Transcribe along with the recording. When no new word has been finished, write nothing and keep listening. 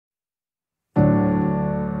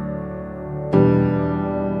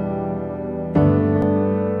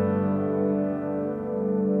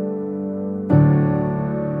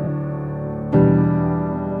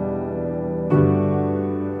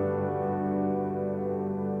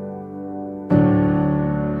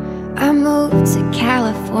to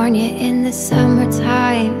California in the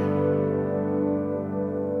summertime.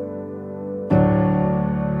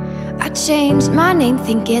 I changed my name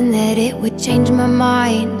thinking that it would change my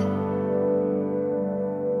mind.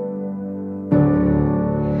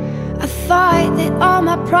 I thought that all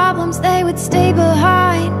my problems, they would stay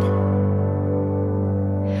behind.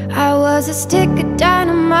 I was a stick of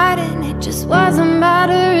dynamite and it just was a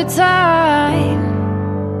matter of time.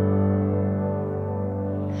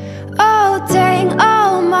 Oh dang,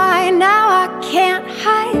 oh my, now I can't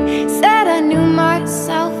hide. Said I knew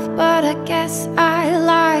myself, but I guess I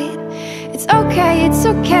lied. It's okay, it's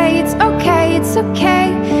okay, it's okay, it's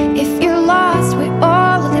okay. If you're lost, we're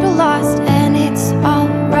all a little lost, and it's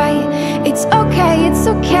alright. It's okay, it's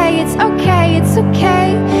okay, it's okay, it's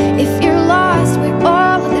okay. If you're lost, we're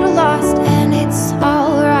all a little lost, and it's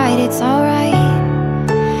alright, it's alright.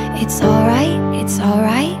 It's alright, it's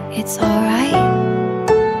alright, it's alright.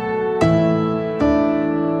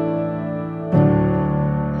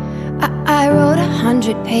 I wrote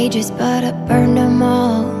 100 pages, but I burned them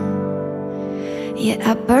all. Yeah,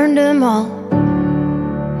 I burned them all.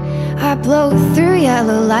 I blow through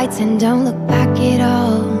yellow lights and don't look back at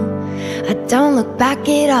all. I don't look back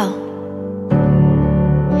at all.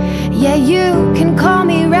 Yeah, you can call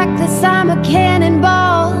me reckless, I'm a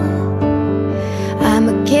cannonball. I'm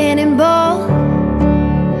a cannonball.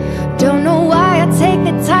 Don't know why I take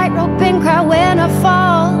the tightrope and cry when I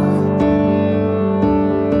fall.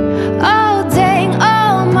 Oh dang,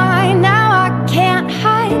 oh my, now I can't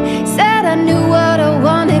hide. Said I knew what I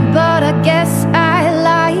wanted, but I guess I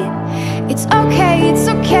lied. It's okay, it's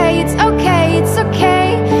okay, it's okay, it's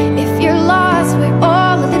okay. If you're lost, we're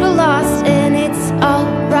all a little lost, and it's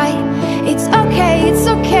alright. It's okay, it's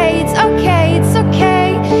okay, it's okay, it's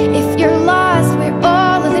okay. If you're lost, we're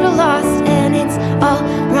all a little lost, and it's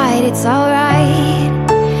alright, it's alright.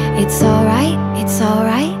 It's alright, it's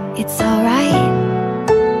alright, it's alright.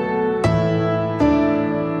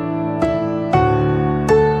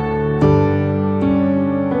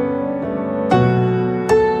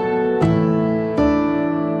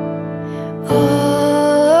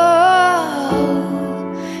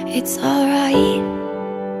 It's alright.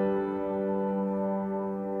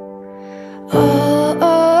 Oh,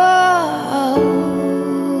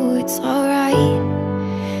 it's alright.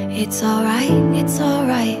 It's alright, it's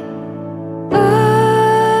alright. Oh,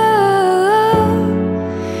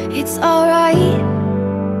 it's alright.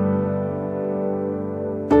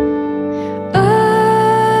 Oh,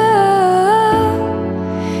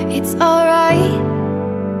 it's alright.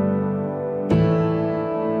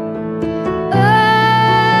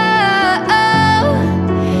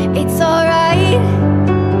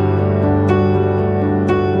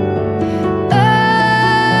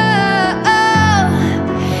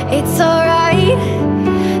 It's alright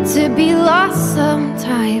to be lost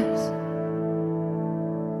sometimes.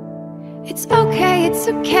 It's okay, it's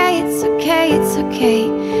okay, it's okay, it's okay.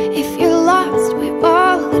 If you're lost, we're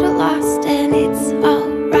all a little lost, and it's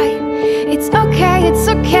alright. It's okay, it's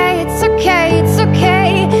okay, it's okay, it's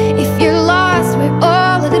okay. If you're lost, we're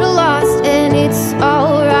all a little lost, and it's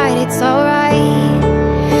alright, it's alright.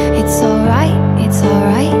 It's alright, it's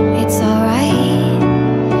alright, it's alright.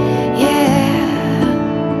 Yeah.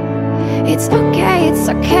 It's okay, it's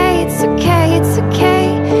okay, it's okay, it's okay.